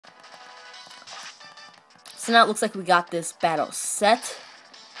So now it looks like we got this battle set.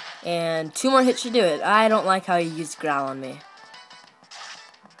 And 2 more hits should do it. I don't like how he used growl on me.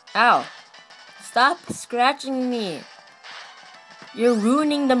 Ow. Stop scratching me. You're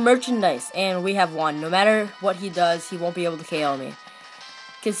ruining the merchandise. And we have won. No matter what he does, he won't be able to KO me.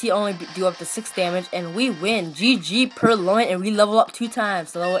 Because he only do up to 6 damage. And we win. GG Purloin. And we level up 2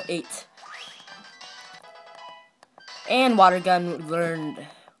 times to level 8. And water gun learned.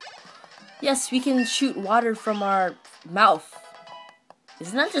 Yes, we can shoot water from our mouth.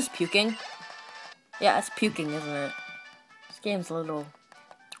 Isn't that just puking? Yeah, it's puking, isn't it? This game's a little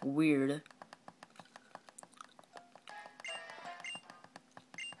weird.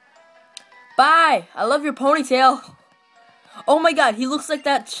 Bye! I love your ponytail. Oh my god, he looks like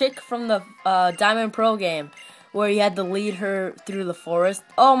that chick from the Diamond Pearl game where you had to lead her through the forest.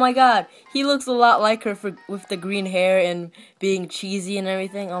 Oh my god, he looks a lot like her with the green hair and being cheesy and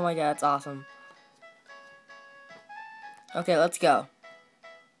everything. Oh my god, it's awesome. Okay, let's go.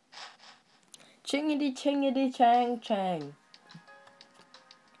 Chingity chingity chang chang.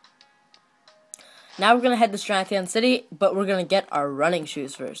 Now we're gonna head to Striaton City, but we're gonna get our running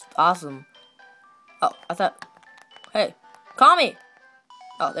shoes first. Awesome. Oh, I thought... Hey, call me!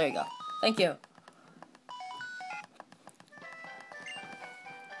 Oh, there you go. Thank you.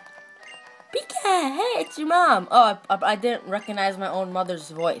 Pika, hey, it's your mom. Oh, I didn't recognize my own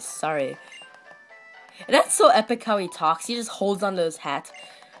mother's voice. Sorry. And that's so epic how he talks. He just holds onto his hat.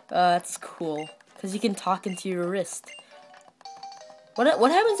 That's cool. Because you can talk into your wrist. What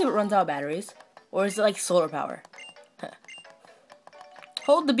happens if it runs out of batteries? Or is it like solar power? Huh.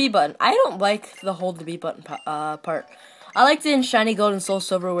 Hold the B button. I don't like the hold the B button part. I liked it in Shiny Gold and Soul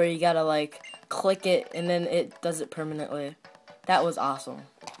Silver where you gotta like click it and then it does it permanently. That was awesome.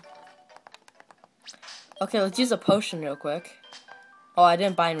 Okay, let's use a potion real quick. Oh, I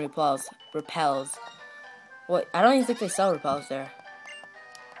didn't buy any repels. What? I don't even think they sell repels there.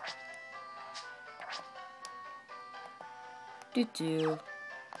 Doo-doo.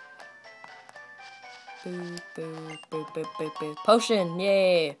 Boo, boo, boo, boo, boo, boo. Potion,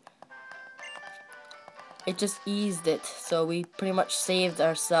 yay! It just eased it, so we pretty much saved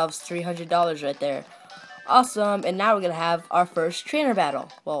ourselves $300 right there. Awesome, and now we're gonna have our first trainer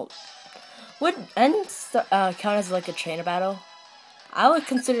battle. Well, would Ents count as like a trainer battle? I would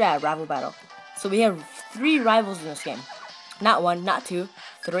consider that a rival battle. So we have 3 rivals in this game. Not 1, not 2,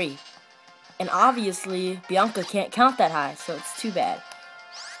 3. And obviously, Bianca can't count that high, so it's too bad.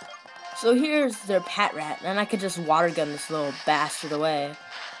 So here's their Pat Rat, and I could just water gun this little bastard away.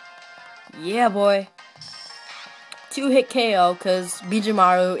 Yeah, boy. 2-hit KO, because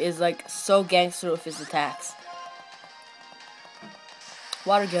Bijimaru is like so gangster with his attacks.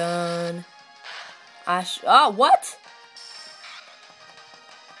 Water gun. Oh, what?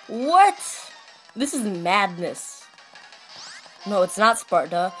 What? This is madness. No, it's not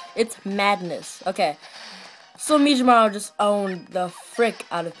Sparta. It's madness. Okay. So Bijimaru just owned the frick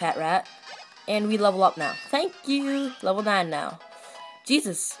out of Pat Rat. And we level up now. Thank you. Level 9 now.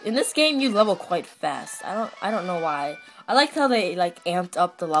 Jesus, in this game you level quite fast. I don't know why. I liked how they like amped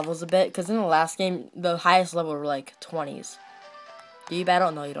up the levels a bit, because in the last game the highest level were like 20s. Do you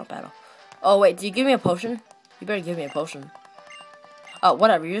battle? No, you don't battle. Oh wait, do you give me a potion? You better give me a potion. Oh,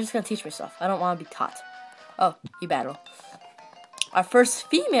 whatever, you're just gonna teach me stuff. I don't wanna be taught. Oh, you battle. Our first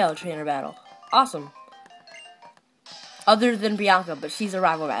female trainer battle. Awesome. Other than Bianca, but she's a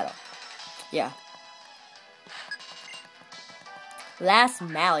rival battle. Yeah. Last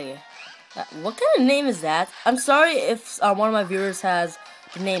Mally. What kind of name is that? I'm sorry if one of my viewers has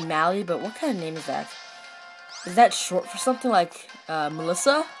the name Mally, but what kind of name is that? Is that short for something like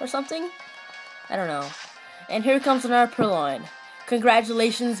Melissa or something? I don't know. And here comes another Purloin.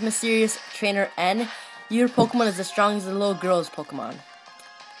 Congratulations, Mysterious Trainer N. Your Pokemon is as strong as the little girl's Pokemon.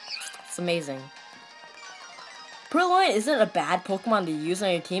 It's amazing. Purloin isn't a bad Pokemon to use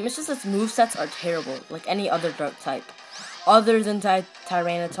on your team, it's just its movesets are terrible, like any other dark type. Other than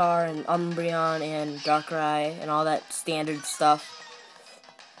Tyranitar and Umbreon and Darkrai and all that standard stuff.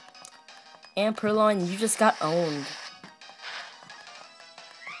 And Purloin, you just got owned.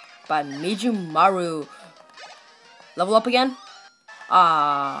 By Bijimaru. Level up again?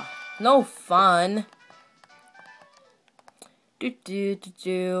 Ah, no fun.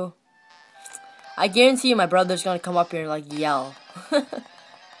 I guarantee you my brother's gonna come up here and like yell.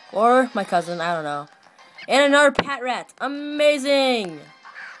 Or my cousin, I don't know. And another Pat Rat. Amazing!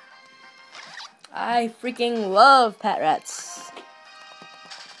 I freaking love Pat Rats.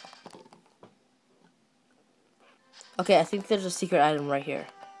 Okay, I think there's a secret item right here.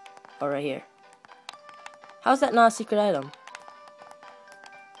 Or right here. How's that not a secret item?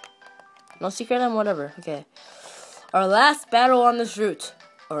 No secret item, whatever. Okay. Our last battle on this route.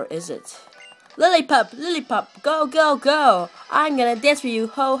 Or is it? Lillipup, Lillipup, go, go, go. I'm gonna dance for you,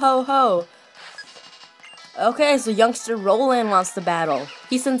 ho, ho, ho. Okay, so youngster Roland wants to battle.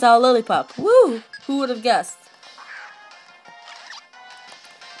 He sends out Lillipup. Woo! Who would have guessed?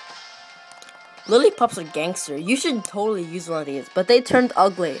 Lillipup's a gangster. You should totally use one of these, but they turned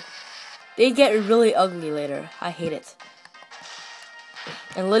ugly. They get really ugly later. I hate it.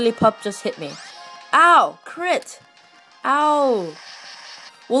 And Lillipup just hit me. Ow! Crit! Ow!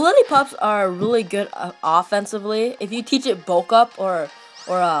 Well, Lillipups are really good offensively. If you teach it bulk up or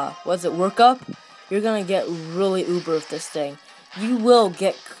work up, you're gonna get really uber with this thing. You will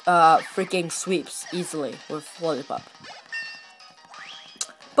get freaking sweeps easily with Lillipup.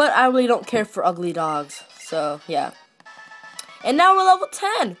 But I really don't care for ugly dogs, so yeah. And now we're level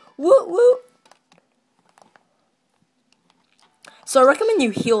 10! Woo woo! So I recommend you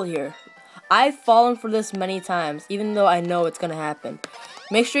heal here. I've fallen for this many times, even though I know it's gonna happen.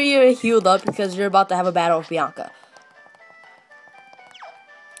 Make sure you're healed up because you're about to have a battle with Bianca.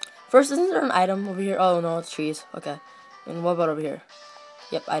 First, isn't there an item over here? Oh no, it's trees. Okay. And what about over here?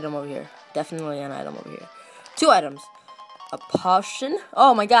 Yep, item over here. Definitely an item over here. 2 items. A potion.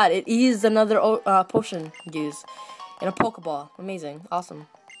 Oh my god, it is another potion use. And a Pokeball. Amazing. Awesome.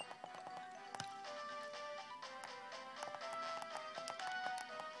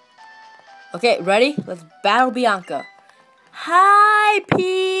 Okay, ready? Let's battle Bianca. Hi,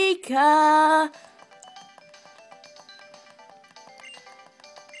 Pika!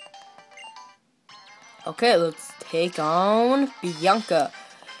 Okay, let's take on Bianca.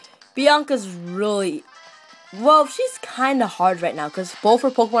 Bianca's really... Well, she's kind of hard right now, because both her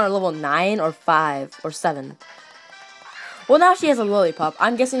Pokemon are level 9 or 5 or 7. Well, now she has a Lillipup.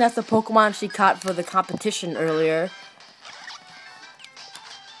 I'm guessing that's the Pokemon she caught for the competition earlier.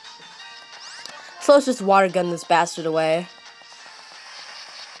 So let's just water gun this bastard away.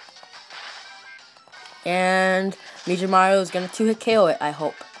 And Major Mario is going to 2-hit KO it, I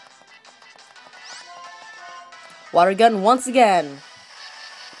hope. Water gun once again.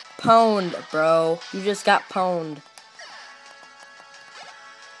 Pwned, bro. You just got pwned.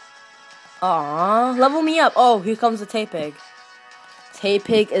 Aww, level me up. Oh, here comes the Tapig.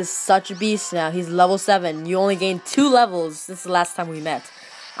 Tapig is such a beast now. He's level 7. You only gained 2 levels since the last time we met.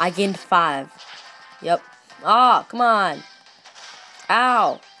 I gained 5. Yep. Ah, come on.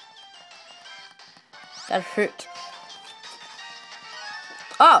 Ow. That hurt.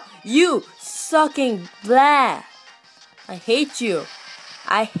 Oh, you sucking blah. I hate you.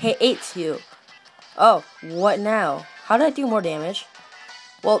 I hate you. Oh, what now? How did I do more damage?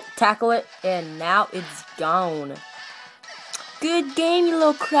 Well, tackle it, and now it's gone. Good game, you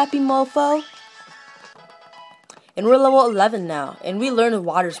little crappy mofo. And we're level 11 now, and we learned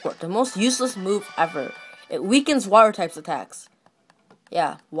Water Sport, the most useless move ever. It weakens water types attacks.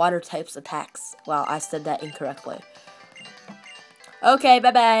 Yeah, water types attacks. Wow, I said that incorrectly. Okay,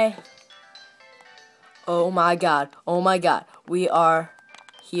 bye-bye. Oh my god, oh my god. We are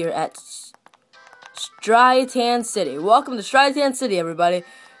here at Striaton City. Welcome to Striaton City, everybody.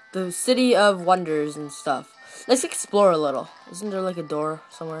 The city of wonders and stuff. Let's explore a little. Isn't there like a door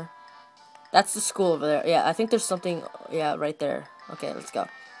somewhere? That's the school over there. Yeah, I think there's something, yeah, right there. Okay, let's go.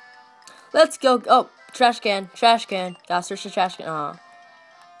 Let's go. Oh, trash can, trash can. Gotta search the trash can.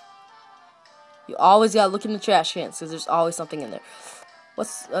 You always gotta look in the trash cans because there's always something in there.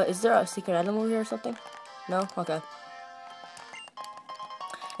 What's, is there a secret item over here or something? No? Okay.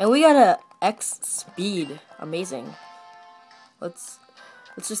 And we got a X speed. Amazing. Let's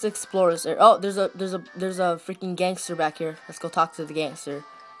just explore this area. Oh, there's a freaking gangster back here. Let's go talk to the gangster.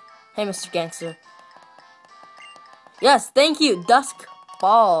 Hey, Mr. Gangster. Yes, thank you, Dusk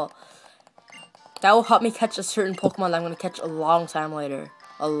Ball. That will help me catch a certain Pokemon that I'm going to catch a long time later.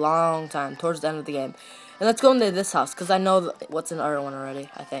 A long time, towards the end of the game. And let's go into this house, because I know what's in the other one already,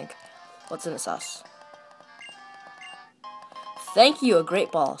 I think. What's in this house? Thank you, a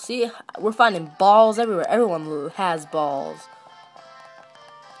great ball. See, we're finding balls everywhere. Everyone has balls.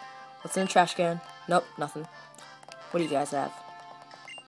 What's in the trash can? Nope, nothing. What do you guys have?